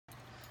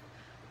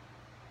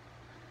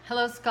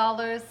Hello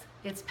scholars,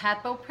 it's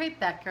Pat Beaupre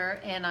Becker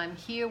and I'm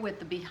here with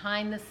the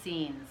behind the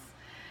scenes.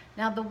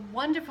 Now the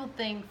wonderful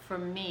thing for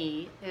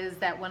me is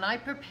that when I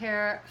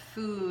prepare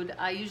food,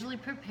 I usually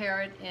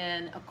prepare it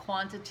in a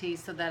quantity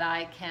so that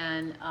I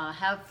can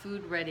have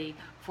food ready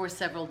for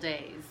several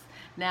days.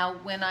 Now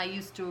when I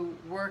used to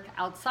work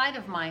outside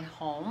of my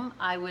home,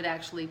 I would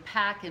actually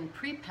pack and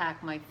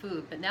pre-pack my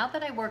food. But now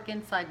that I work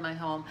inside my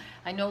home,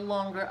 I no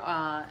longer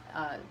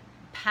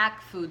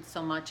pack food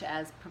so much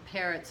as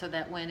prepare it so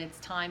that when it's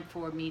time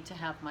for me to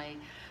have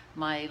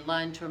my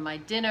lunch or my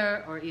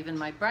dinner or even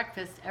my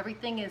breakfast,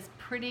 everything is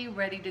pretty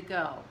ready to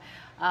go.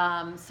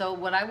 So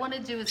what I want to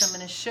do is I'm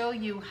going to show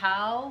you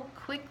how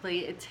quickly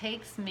it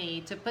takes me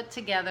to put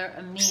together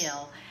a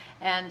meal.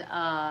 And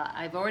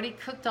I've already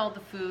cooked all the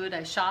food,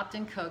 I shopped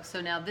and cooked,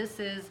 so now this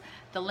is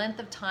the length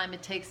of time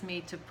it takes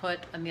me to put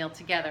a meal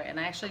together. And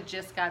I actually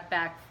just got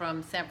back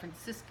from San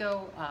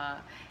Francisco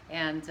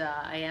and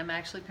I am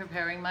actually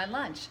preparing my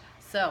lunch.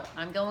 So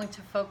I'm going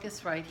to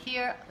focus right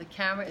here. The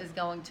camera is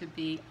going to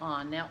be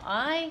on. Now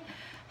I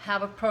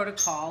have a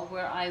protocol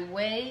where I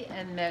weigh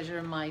and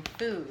measure my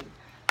food.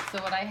 So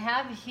what I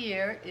have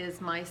here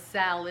is my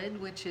salad,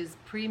 which is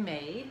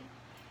pre-made.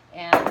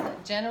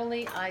 And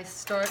generally I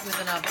start with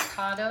an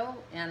avocado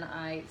and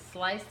I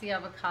slice the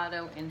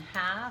avocado in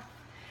half,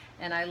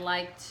 and I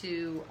like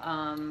to,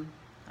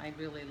 I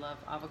really love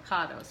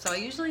avocado. So I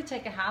usually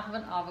take a half of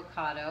an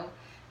avocado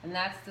and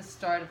that's the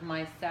start of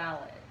my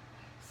salad.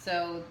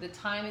 So the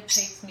time it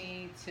takes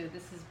me to,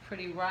 this is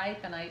pretty ripe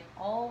and I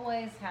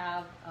always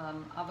have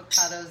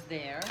avocados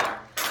there.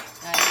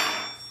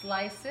 I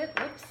slice it,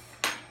 whoops,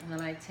 and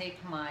then I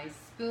take my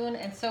spoon,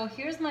 and so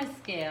here's my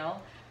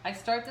scale. I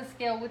start the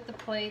scale with the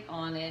plate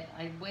on it.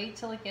 I wait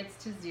till it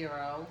gets to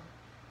 0.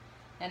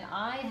 And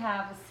I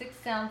have a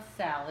 6-ounce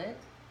salad.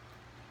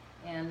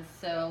 And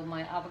so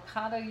my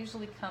avocado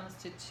usually comes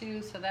to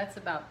 2, so that's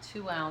about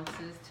 2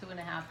 ounces,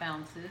 2.5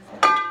 ounces.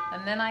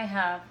 And then I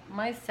have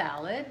my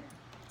salad.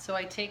 So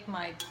I take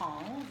my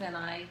tongs and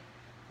I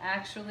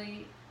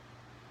actually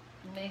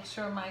make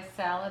sure my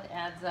salad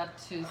adds up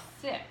to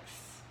 6.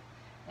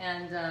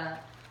 And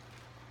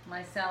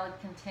my salad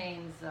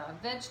contains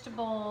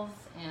vegetables,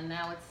 and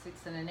now it's 6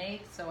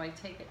 1/8, so I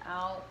take it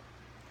out.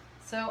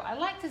 So I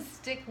like to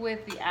stick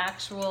with the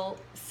actual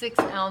 6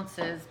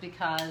 ounces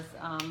because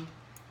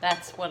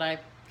that's what I've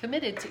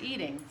committed to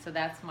eating, so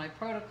that's my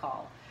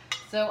protocol.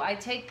 So I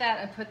take that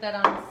and put that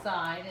on the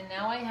side, and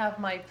now I have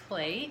my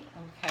plate,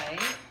 okay?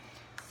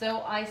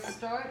 So I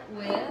start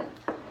with,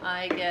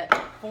 I get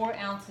 4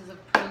 ounces of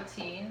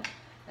protein.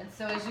 And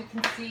so as you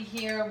can see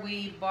here,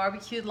 we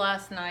barbecued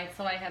last night,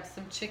 so I have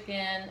some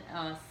chicken,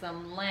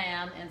 some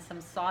lamb, and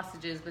some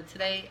sausages, but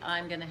today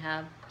I'm gonna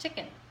have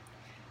chicken.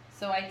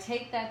 So I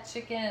take that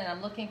chicken and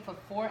I'm looking for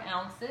 4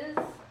 ounces,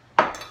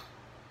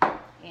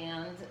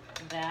 and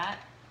that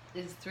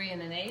is 3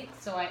 1/8.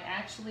 So I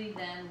actually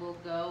then will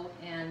go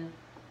and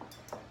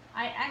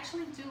I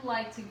actually do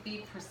like to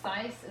be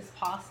precise as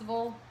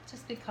possible,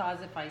 just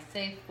because if I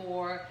say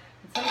 4,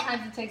 and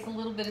sometimes it takes a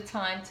little bit of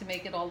time to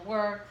make it all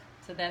work.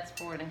 So that's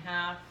 4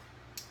 1/2.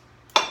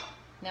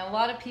 Now a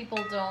lot of people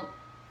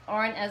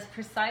aren't as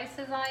precise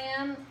as I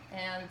am,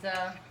 and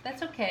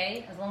that's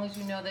okay as long as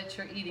you know that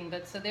you're eating.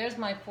 But so there's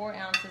my 4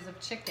 ounces of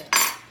chicken,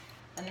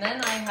 and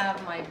then I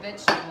have my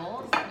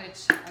vegetables,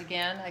 which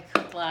again I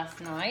cooked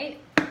last night,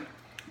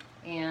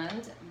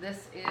 and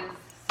this is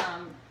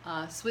some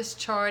Swiss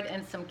chard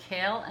and some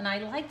kale, and I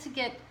like to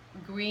get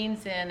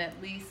greens in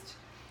at least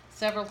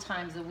several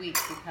times a week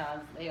because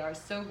they are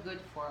so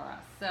good for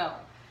us. So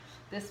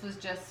this was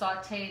just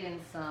sauteed in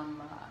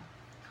some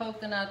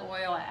coconut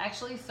oil. I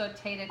actually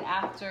sauteed it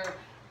after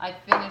I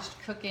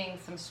finished cooking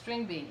some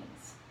string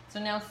beans. So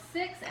now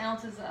 6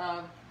 ounces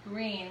of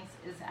greens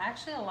is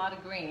actually a lot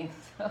of greens.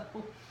 So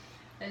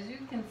as you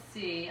can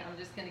see, I'm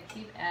just going to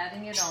keep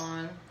adding it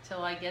on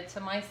till I get to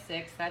my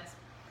 6. That's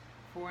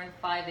 4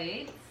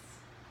 5/8.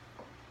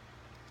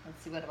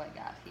 Let's see, what do I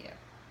got here?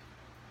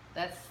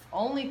 That's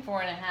only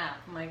 4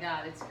 1/2. My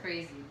God, it's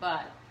crazy.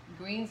 But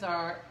greens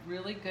are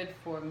really good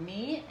for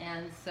me,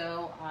 and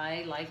so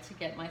I like to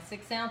get my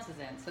 6 ounces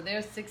in. So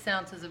there's 6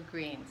 ounces of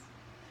greens.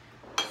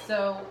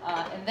 So,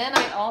 and then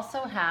I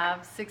also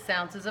have 6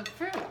 ounces of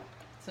fruit.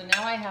 So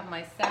now I have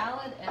my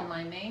salad and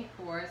my main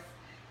course,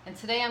 and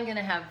today I'm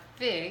gonna have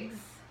figs,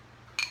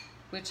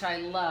 which I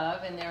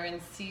love, and they're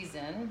in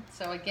season.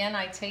 So again,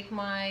 I take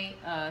my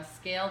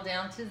scale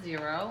down to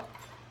 0,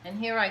 and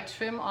here I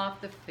trim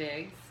off the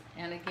figs,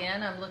 and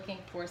again, I'm looking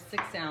for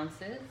 6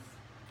 ounces.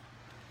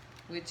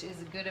 Which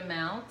is a good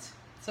amount.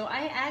 So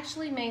I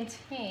actually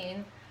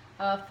maintain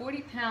a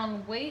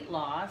 40-pound weight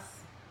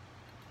loss,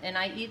 and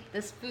I eat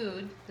this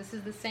food. This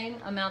is the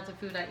same amount of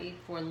food I eat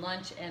for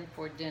lunch and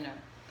for dinner.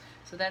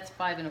 So that's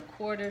 5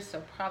 1/4,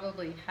 so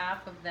probably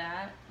half of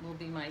that will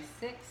be my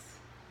 6.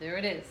 There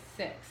it is,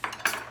 6.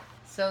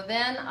 So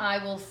then I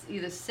will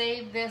either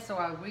save this or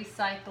I'll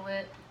recycle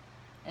it,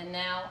 and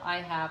now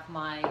I have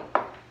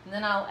and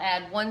then I'll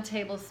add 1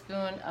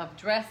 tablespoon of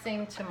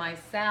dressing to my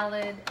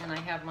salad, and I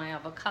have my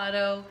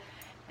avocado,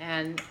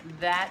 and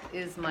that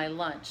is my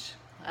lunch.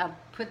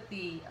 put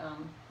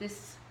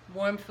this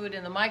warm food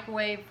in the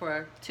microwave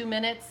for 2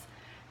 minutes,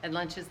 and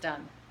lunch is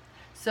done.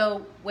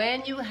 So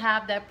when you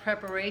have that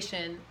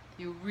preparation,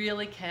 you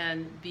really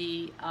can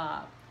be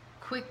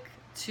quick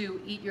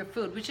to eat your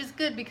food, which is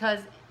good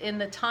because in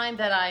the time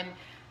that I'm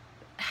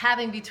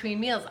having between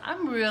meals,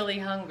 I'm really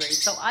hungry.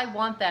 So I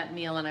want that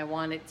meal and I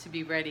want it to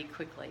be ready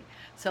quickly.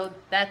 So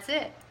that's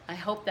it. I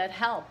hope that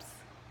helps.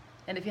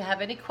 And if you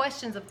have any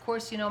questions, of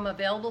course, you know I'm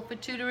available for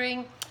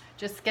tutoring.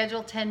 Just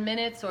schedule 10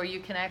 minutes, or you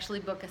can actually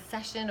book a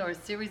session or a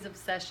series of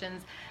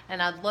sessions,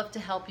 and I'd love to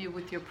help you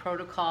with your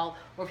protocol.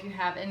 Or if you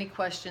have any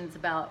questions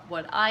about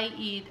what I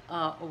eat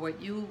or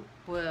what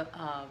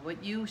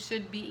you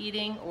should be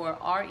eating or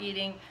are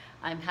eating,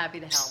 I'm happy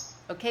to help.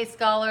 Okay,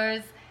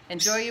 scholars,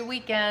 enjoy your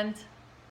weekend.